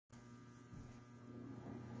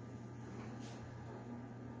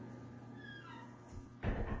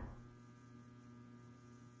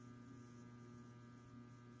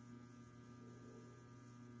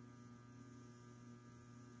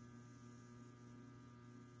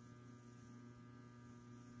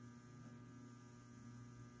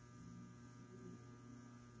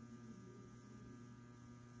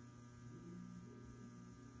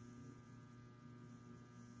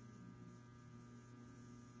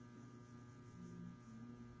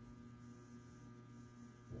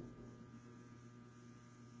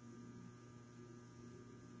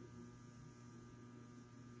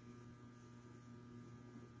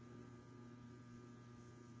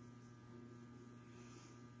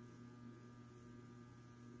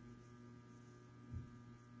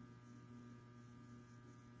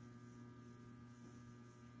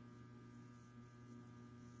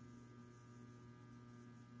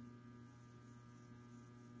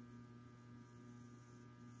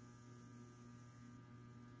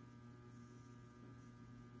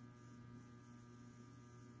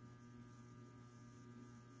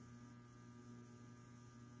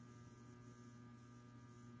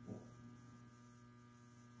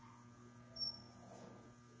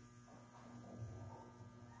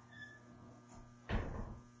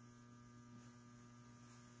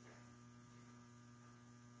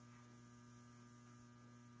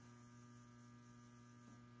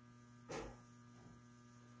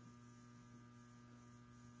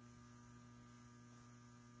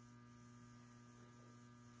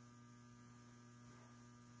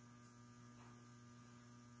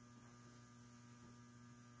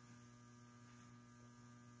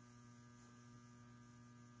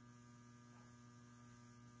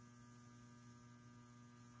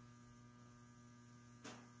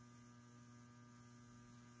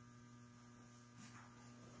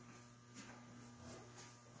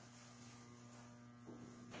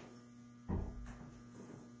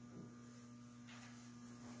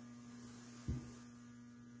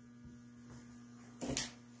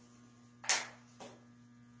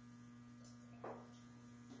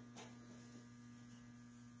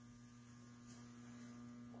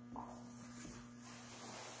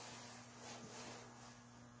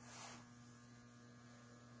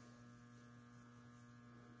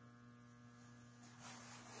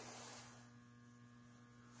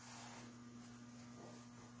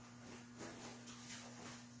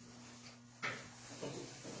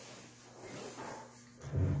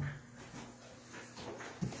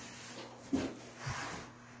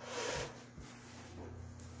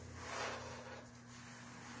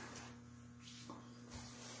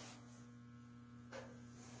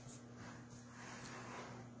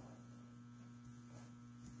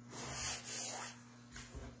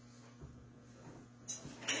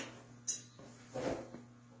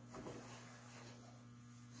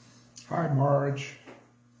Hi, Marge.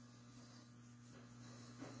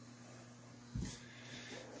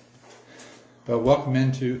 Well, welcome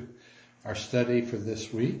into our study for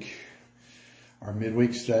this week, our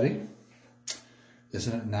midweek study.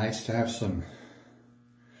 Isn't it nice to have some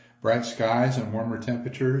bright skies and warmer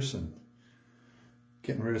temperatures and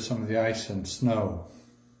getting rid of some of the ice and snow?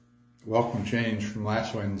 Welcome change from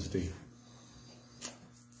last Wednesday.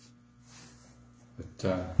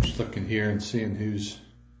 But just looking here and seeing who's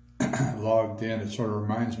logged in, it sort of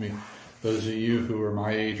reminds me, those of you who are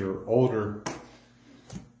my age or older,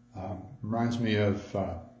 reminds me of,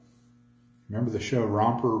 remember the show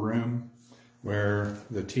Romper Room, where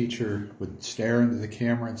the teacher would stare into the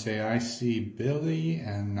camera and say, "I see Billy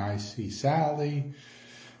and I see Sally."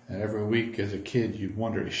 And every week as a kid, you'd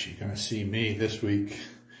wonder, is she going to see me this week?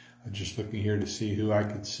 I'm just looking here to see who I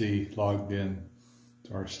could see logged in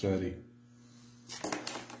to our study.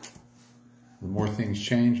 The more things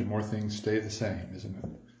change, the more things stay the same, isn't it?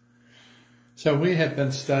 So we have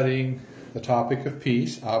been studying the topic of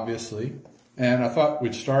peace, obviously, and I thought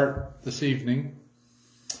we'd start this evening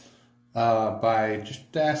by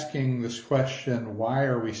just asking this question: why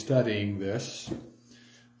are we studying this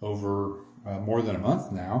over more than a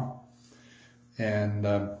month now? And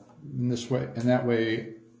in that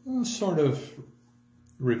way, we'll sort of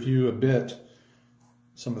review a bit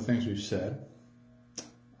some of the things we've said.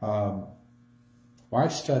 Why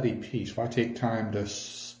study peace? Why take time to,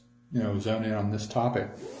 zone in on this topic?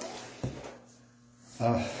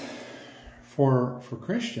 For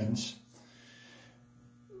Christians,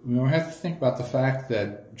 we have to think about the fact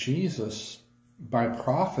that Jesus, by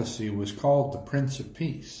prophecy, was called the Prince of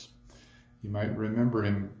Peace. You might remember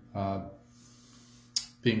him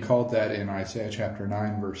being called that in Isaiah chapter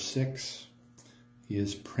 9, verse 6. He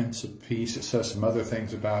is Prince of Peace. It says some other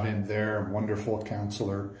things about him there: Wonderful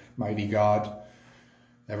Counselor, Mighty God,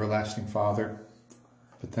 Everlasting Father.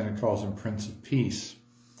 But then it calls him Prince of Peace.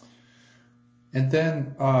 And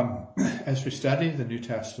then as we study the New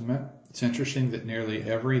Testament, it's interesting that nearly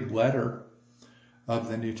every letter of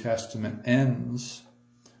the New Testament ends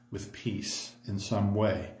with peace in some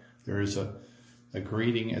way. There is a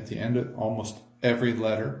greeting at the end of almost every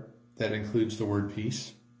letter that includes the word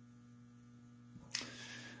peace.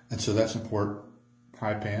 And so that's important.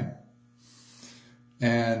 Hi, Pan.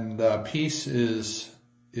 And peace is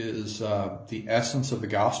the essence of the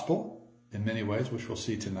gospel in many ways, which we'll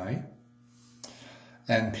see tonight.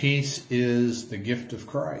 And peace is the gift of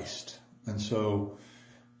Christ. And so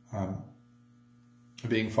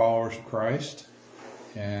being followers of Christ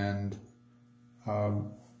and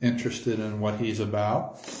interested in what he's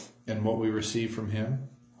about and what we receive from him,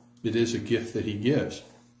 it is a gift that he gives.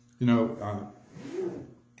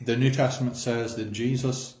 The New Testament says that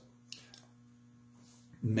Jesus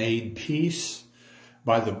made peace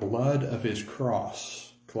by the blood of his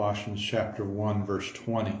cross, Colossians chapter 1, verse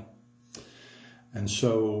 20. And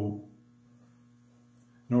so,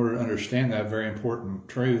 in order to understand that very important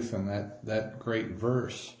truth and that great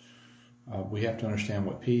verse, we have to understand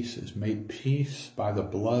what peace is. Made peace by the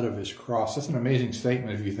blood of his cross. That's an amazing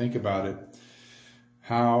statement if you think about it.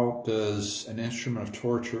 How does an instrument of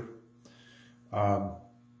torture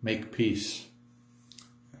make peace?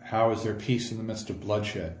 How is there peace in the midst of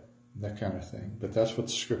bloodshed? That kind of thing. But that's what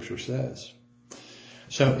the scripture says.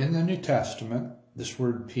 So in the New Testament, this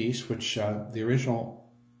word peace, which the original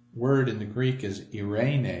word in the Greek is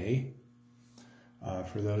eirene,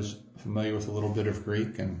 for those familiar with a little bit of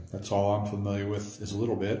Greek, and that's all I'm familiar with is a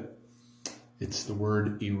little bit, it's the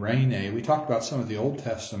word eirene. We talked about some of the Old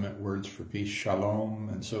Testament words for peace, shalom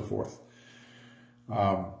and so forth.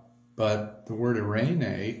 But the word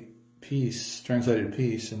eirene, peace, translated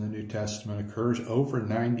peace in the New Testament, occurs over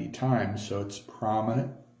 90 times, so it's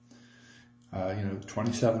prominent.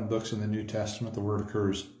 27 books in the New Testament, the word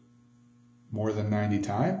occurs more than 90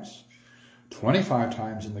 times. 25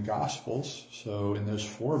 times in the Gospels, so in those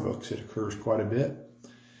 4 books it occurs quite a bit.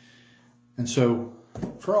 And so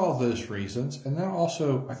for all those reasons, and then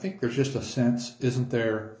also I think there's just a sense, isn't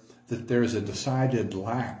there, that there's a decided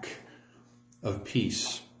lack of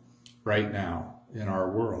peace right now in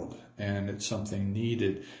our world, and it's something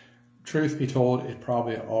needed. Truth be told, it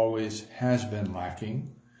probably always has been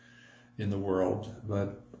lacking in the world,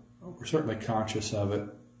 but we're certainly conscious of it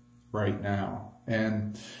right now.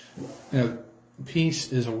 And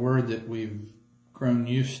peace is a word that we've grown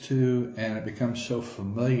used to, and it becomes so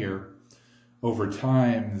familiar over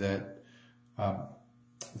time that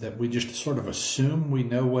that we just sort of assume we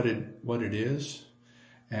know what it is.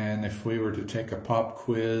 And if we were to take a pop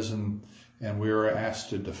quiz and we were asked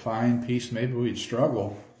to define peace, maybe we'd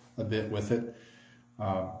struggle a bit with it.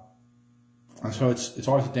 And so it's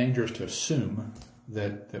always dangerous to assume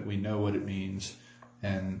that we know what it means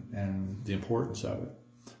and the importance of it.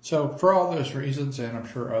 So for all those reasons, and I'm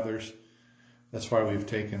sure others, that's why we've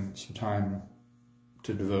taken some time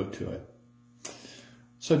to devote to it.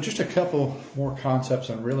 So just a couple more concepts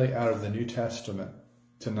and really out of the New Testament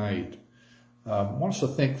tonight. I want us to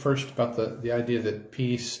think first about the idea that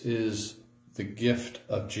peace is the gift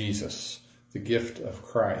of Jesus, the gift of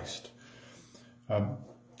Christ.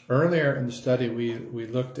 Earlier in the study, we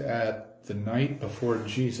looked at the night before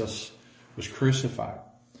Jesus was crucified,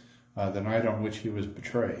 the night on which he was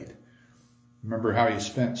betrayed. Remember how he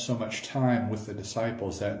spent so much time with the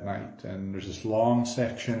disciples that night. And there's this long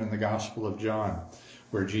section in the Gospel of John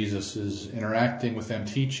where Jesus is interacting with them,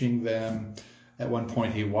 teaching them. At one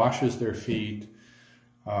point, he washes their feet,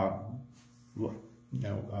 does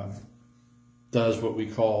what we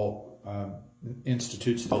call,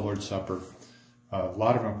 institutes the Lord's Supper. A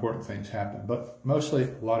lot of important things happen, but mostly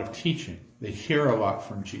a lot of teaching. They hear a lot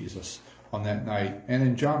from Jesus on that night. And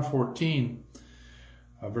in John 14,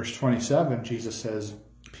 verse 27, Jesus says,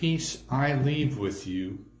 "Peace I leave with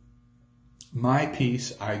you, my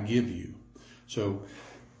peace I give you." So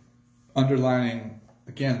underlining,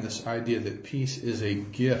 again, this idea that peace is a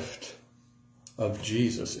gift of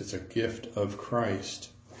Jesus. It's a gift of Christ.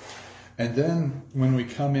 And then when we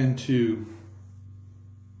come into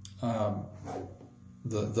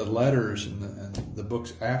the letters and the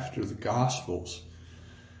books after the Gospels,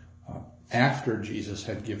 after Jesus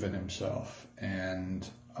had given himself and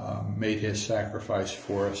made his sacrifice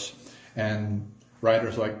for us, and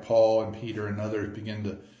writers like Paul and Peter and others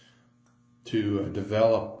begin to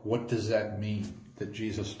develop, what does that mean that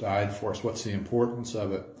Jesus died for us? What's the importance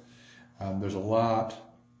of it? There's a lot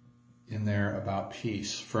in there about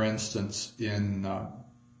peace. For instance, in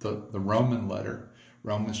the Roman letter,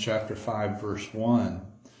 Romans chapter 5, verse 1,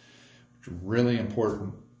 which is a really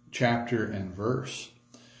important chapter and verse.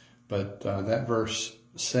 But that verse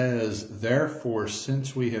says, "Therefore,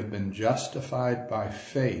 since we have been justified by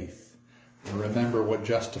faith," remember what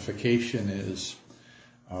justification is.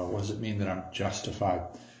 What does it mean that I'm justified?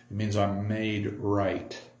 It means I'm made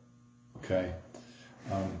right. Okay.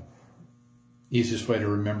 Easiest way to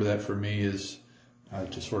remember that for me is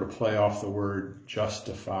to sort of play off the word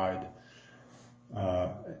justified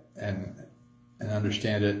and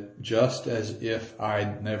understand it just as if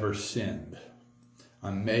I'd never sinned.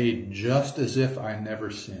 I'm made just as if I never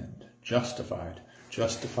sinned. Justified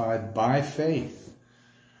by faith.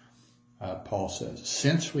 Paul says,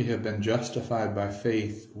 since we have been justified by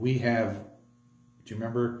faith, we have, do you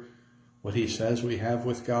remember what he says we have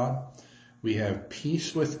with God? We have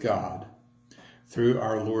peace with God through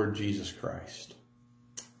our Lord Jesus Christ.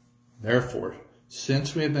 Therefore,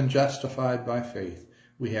 since we have been justified by faith,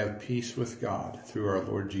 we have peace with God through our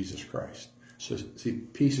Lord Jesus Christ. So see,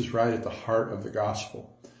 peace is right at the heart of the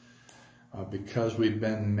gospel. Because we've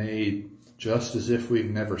been made just as if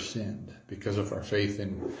we've never sinned, because of our faith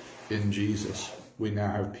in Jesus, we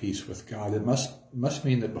now have peace with God. It must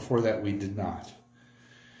mean that before that we did not.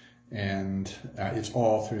 And it's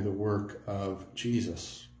all through the work of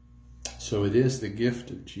Jesus. So it is the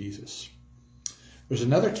gift of Jesus. There's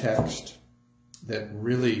another text that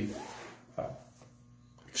really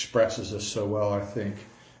expresses this so well, I think.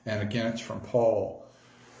 And again, it's from Paul.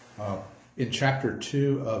 In chapter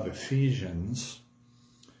 2 of Ephesians,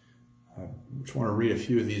 I just want to read a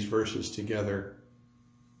few of these verses together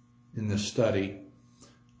in this study.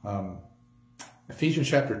 Ephesians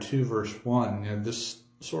chapter 2, verse 1, this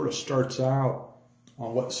sort of starts out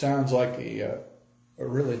on what sounds like a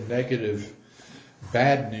really negative,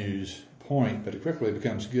 bad news point, but it quickly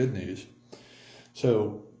becomes good news.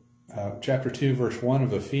 So, chapter 2, verse 1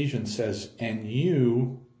 of Ephesians says, "And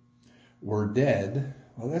you were dead."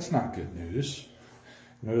 Well, that's not good news.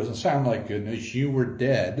 It doesn't sound like good news. You were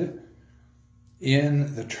dead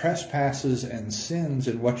in the trespasses and sins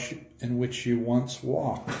in which you once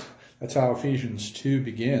walked. That's how Ephesians 2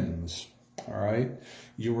 begins. All right.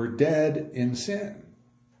 You were dead in sin.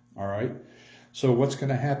 All right. So what's going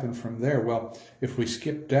to happen from there? Well, if we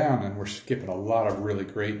skip down, and we're skipping a lot of really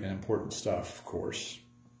great and important stuff, of course,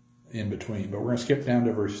 in between, but we're going to skip down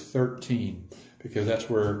to verse 13 because that's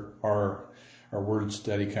where our word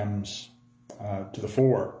study comes to the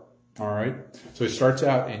fore. All right. So it starts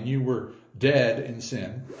out, and you were dead in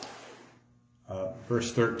sin.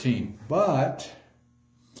 Verse 13. But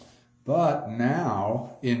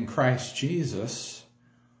now in Christ Jesus,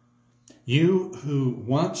 you who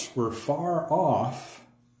once were far off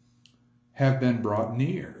have been brought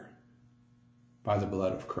near by the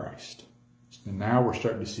blood of Christ. And now we're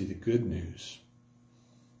starting to see the good news.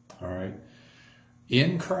 All right.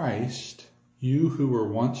 In Christ, You who were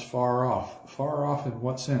once far off. Far off in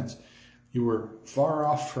what sense? You were far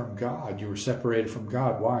off from God. You were separated from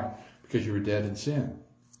God. Why? Because you were dead in sin.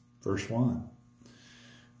 Verse 1.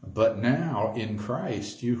 But now in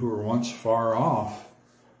Christ, you who were once far off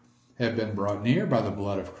have been brought near by the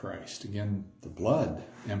blood of Christ. Again, the blood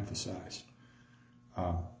emphasized.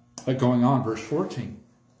 But going on, verse 14.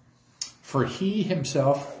 For he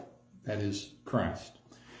himself, that is Christ,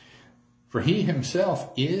 for he himself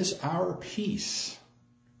is our peace.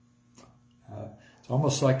 It's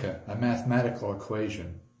almost like a mathematical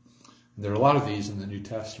equation. And there are a lot of these in the New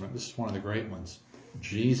Testament. This is one of the great ones.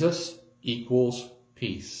 Jesus equals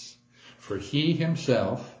peace. For he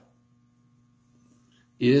himself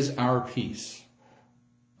is our peace.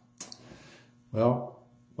 Well,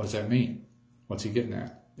 what does that mean? What's he getting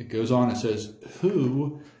at? It goes on and says,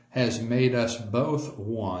 who has made us both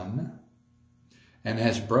one and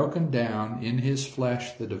has broken down in his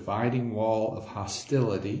flesh the dividing wall of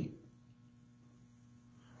hostility.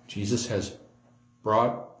 Jesus has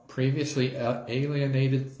brought previously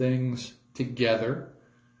alienated things together.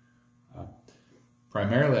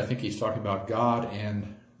 Primarily, I think he's talking about God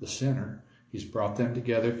and the sinner. He's brought them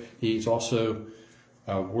together. He's also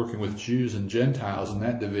working with Jews and Gentiles in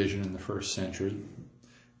that division in the first century.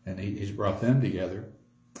 And he's brought them together.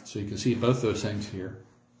 So you can see both those things here.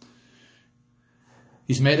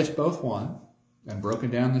 He's made us both one and broken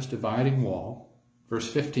down this dividing wall.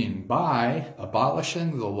 Verse 15, by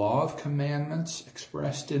abolishing the law of commandments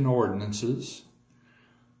expressed in ordinances,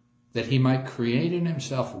 that he might create in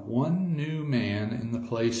himself one new man in the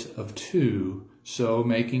place of two, so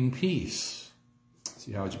making peace.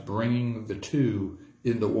 See how it's bringing the two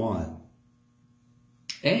into one.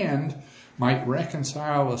 And might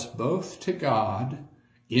reconcile us both to God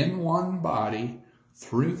in one body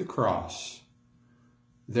through the cross,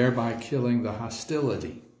 thereby killing the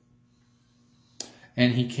hostility.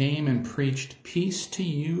 And he came and preached peace to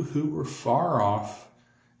you who were far off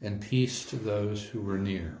and peace to those who were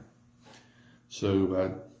near.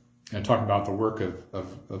 So, talking about the work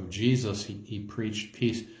of Jesus, he preached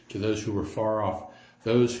peace to those who were far off,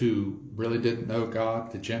 those who really didn't know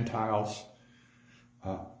God, the Gentiles.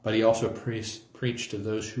 But he also preached to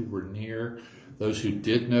those who were near, those who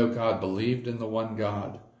did know God, believed in the one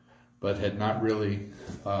God, but had not really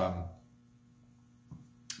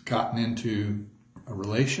gotten into a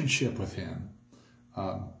relationship with him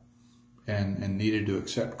and needed to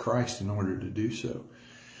accept Christ in order to do so.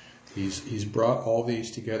 He's brought all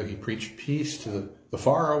these together. He preached peace to the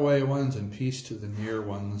faraway ones and peace to the near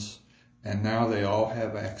ones, and now they all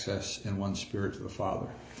have access in one spirit to the Father.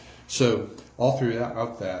 So all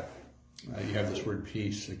throughout that, you have this word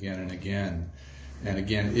peace again and again. And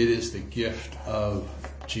again, it is the gift of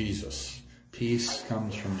Jesus. Peace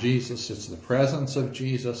comes from Jesus. It's the presence of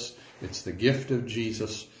Jesus. It's the gift of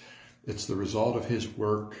Jesus. It's the result of his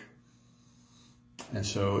work. And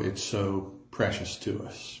so it's so precious to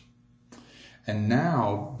us. And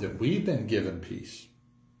now that we've been given peace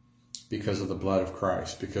because of the blood of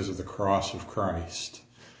Christ, because of the cross of Christ,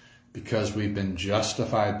 because we've been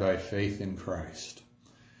justified by faith in Christ,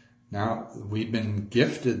 now we've been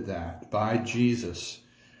gifted that by Jesus.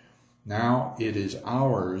 Now it is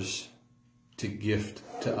ours to gift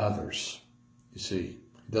to others. You see,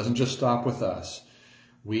 it doesn't just stop with us.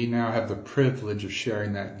 We now have the privilege of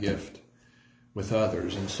sharing that gift with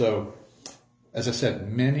others. And so, as I said,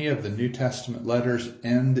 many of the New Testament letters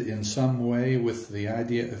end in some way with the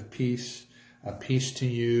idea of peace. Peace to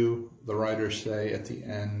you, the writers say at the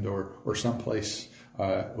end, or someplace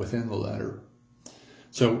within the letter.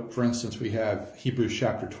 So, for instance, we have Hebrews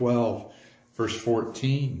chapter 12, verse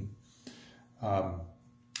 14,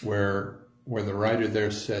 where the writer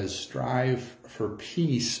there says, strive for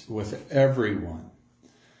peace with everyone.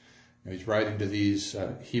 He's writing to these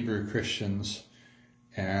Hebrew Christians,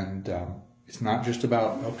 and it's not just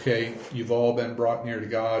about, okay, you've all been brought near to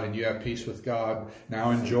God and you have peace with God.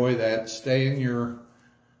 Now enjoy that. Stay in your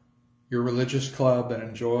religious club and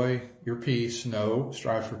enjoy your peace. No,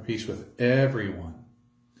 strive for peace with everyone.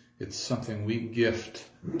 It's something we gift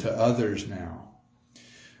to others now.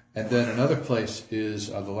 And then another place is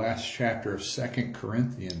the last chapter of 2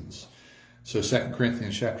 Corinthians. So 2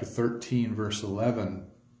 Corinthians chapter 13, verse 11,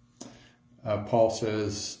 Paul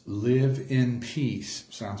says, live in peace.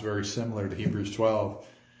 Sounds very similar to Hebrews 12.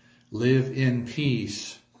 Live in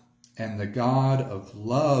peace, and the God of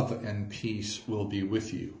love and peace will be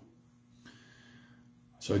with you.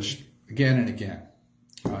 So it's again and again.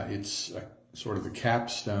 It's sort of the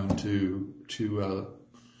capstone to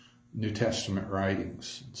New Testament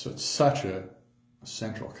writings. So it's such a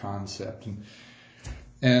central concept. And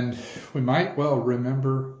And we might well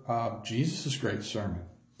remember Jesus' great sermon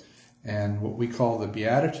and what we call the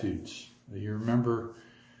Beatitudes. You remember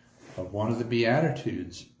one of the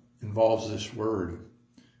Beatitudes involves this word.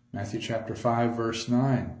 Matthew chapter 5, verse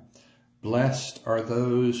 9. Blessed are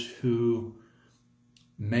those who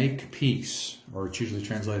make peace, or it's usually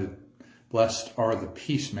translated, blessed are the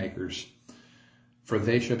peacemakers, for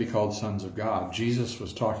they shall be called sons of God. Jesus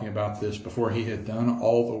was talking about this before he had done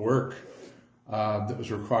all the work that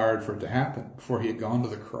was required for it to happen, before he had gone to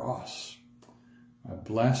the cross.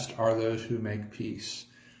 Blessed are those who make peace.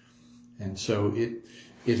 And so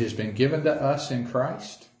it has been given to us in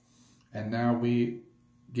Christ, and now we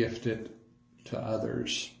gift it to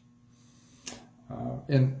others.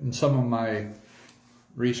 In some of my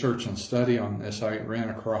research and study on this, I ran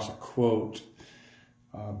across a quote.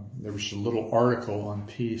 There was a little article on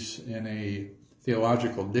peace in a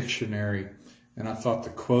theological dictionary, and I thought the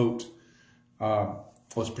quote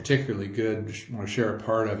was particularly good. Just want to share a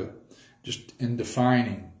part of it. Just in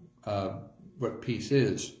defining what peace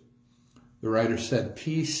is. The writer said,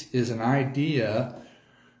 peace is an idea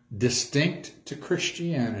distinct to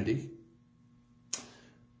Christianity,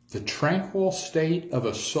 the tranquil state of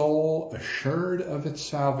a soul assured of its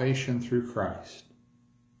salvation through Christ.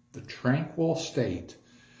 The tranquil state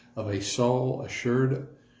of a soul assured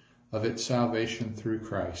of its salvation through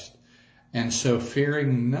Christ. And so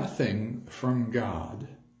fearing nothing from God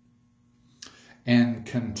and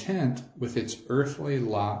content with its earthly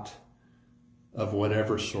lot of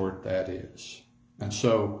whatever sort that is. And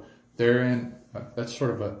so therein, that's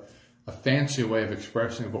sort of a fancy way of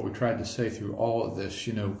expressing what we tried to say through all of this.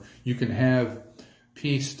 You know, you can have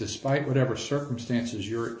peace despite whatever circumstances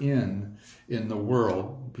you're in the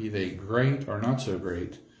world, be they great or not so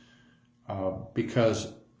great,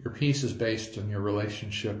 because your peace is based on your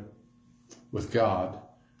relationship with God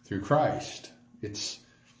through Christ.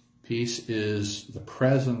 Peace is the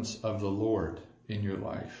presence of the Lord in your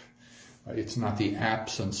life. It's not the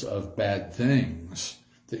absence of bad things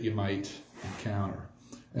that you might encounter.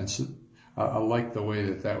 And so I like the way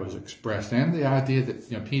that was expressed, and the idea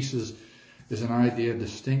that peace is an idea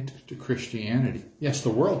distinct to Christianity. Yes, the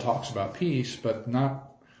world talks about peace, but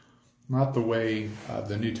not the way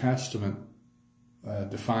the New Testament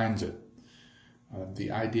defines it.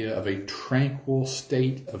 The idea of a tranquil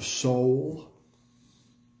state of soul,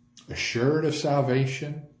 assured of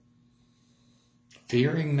salvation,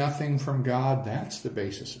 fearing nothing from God, that's the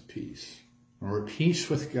basis of peace. When we're at peace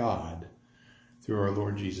with God through our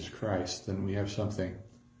Lord Jesus Christ, then we have something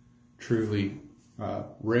truly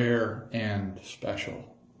rare and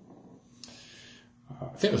special. I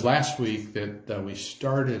think it was last week that we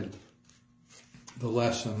started the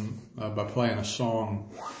lesson by playing a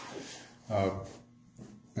song.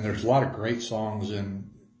 And there's a lot of great songs in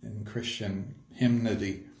Christian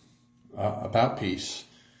hymnody about peace.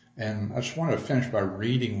 And I just wanted to finish by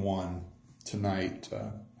reading one tonight.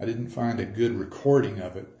 I didn't find a good recording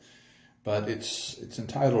of it, but it's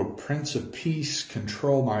entitled Prince of Peace,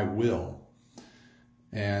 Control My Will.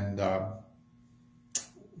 And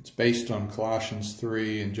it's based on Colossians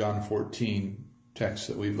 3 and John 14 texts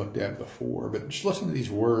that we've looked at before. But just listen to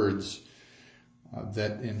these words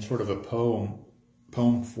that in sort of a poem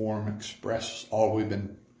form express all we've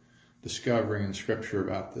been discovering in Scripture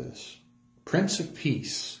about this. Prince of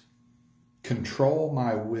Peace, control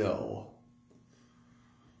my will.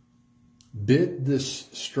 Bid this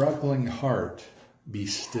struggling heart be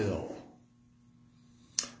still.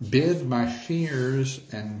 Bid my fears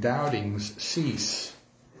and doubtings cease.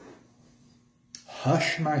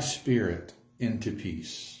 Hush my spirit into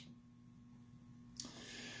peace.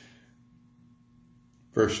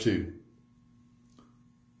 Verse 2.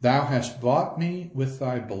 Thou hast bought me with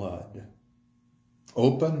thy blood,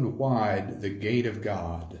 opened wide the gate of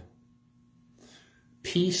God.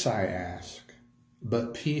 Peace I ask,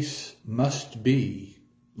 but peace must be,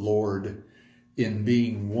 Lord, in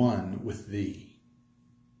being one with thee.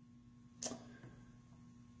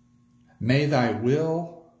 May thy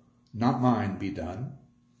will, not mine, be done.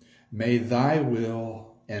 May thy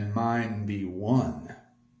will and mine be one.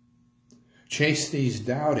 Chase these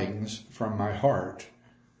doubtings from my heart.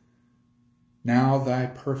 Now thy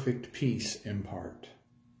perfect peace impart.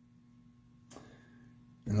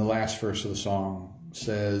 And the last verse of the song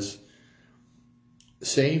says,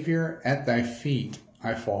 Savior, at thy feet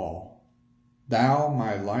I fall. Thou,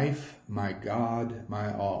 my life, my God,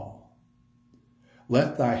 my all.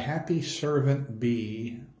 Let thy happy servant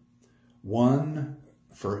be one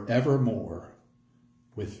forevermore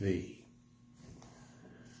with thee.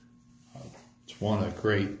 It's one of the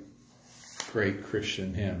great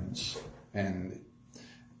Christian hymns. And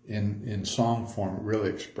in song form, it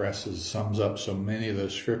really sums up so many of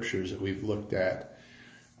those scriptures that we've looked at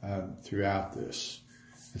throughout this.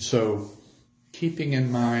 And so keeping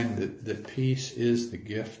in mind that peace is the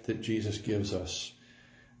gift that Jesus gives us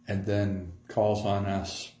and then calls on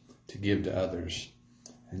us to give to others.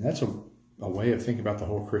 And that's a way of thinking about the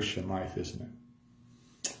whole Christian life, isn't it?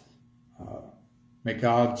 May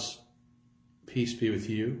God's peace be with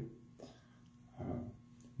you.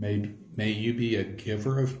 May you be a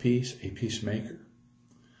giver of peace, a peacemaker.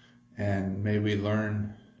 And may we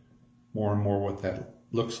learn more and more what that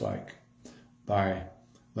looks like by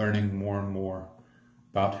learning more and more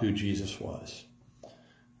about who Jesus was.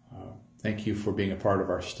 Thank you for being a part of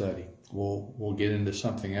our study. We'll get into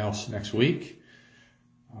something else next week,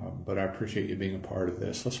 but I appreciate you being a part of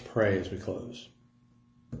this. Let's pray as we close.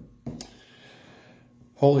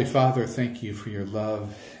 Holy Father, thank you for your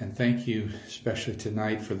love, and thank you especially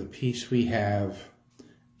tonight for the peace we have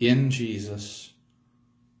in Jesus,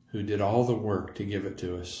 who did all the work to give it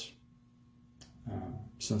to us.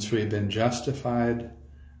 Since we have been justified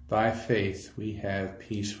by faith, we have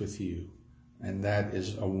peace with you, and that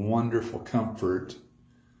is a wonderful comfort,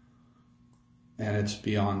 and it's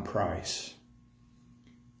beyond price.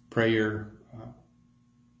 Pray your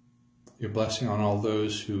blessing on all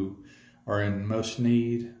those who are in most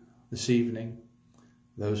need this evening,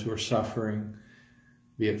 those who are suffering,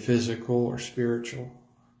 be it physical or spiritual,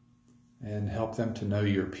 and help them to know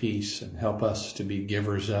your peace and help us to be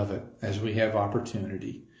givers of it as we have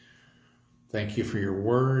opportunity. Thank you for your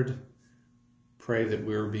word. Pray that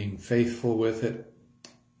we're being faithful with it,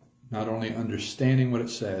 not only understanding what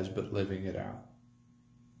it says, but living it out.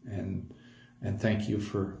 And thank you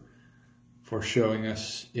for showing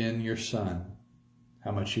us in your Son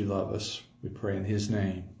how much you love us. We pray in his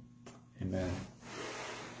name. Amen.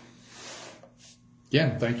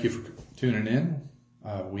 Again, thank you for tuning in.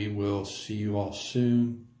 We will see you all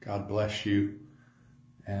soon. God bless you.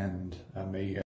 And may you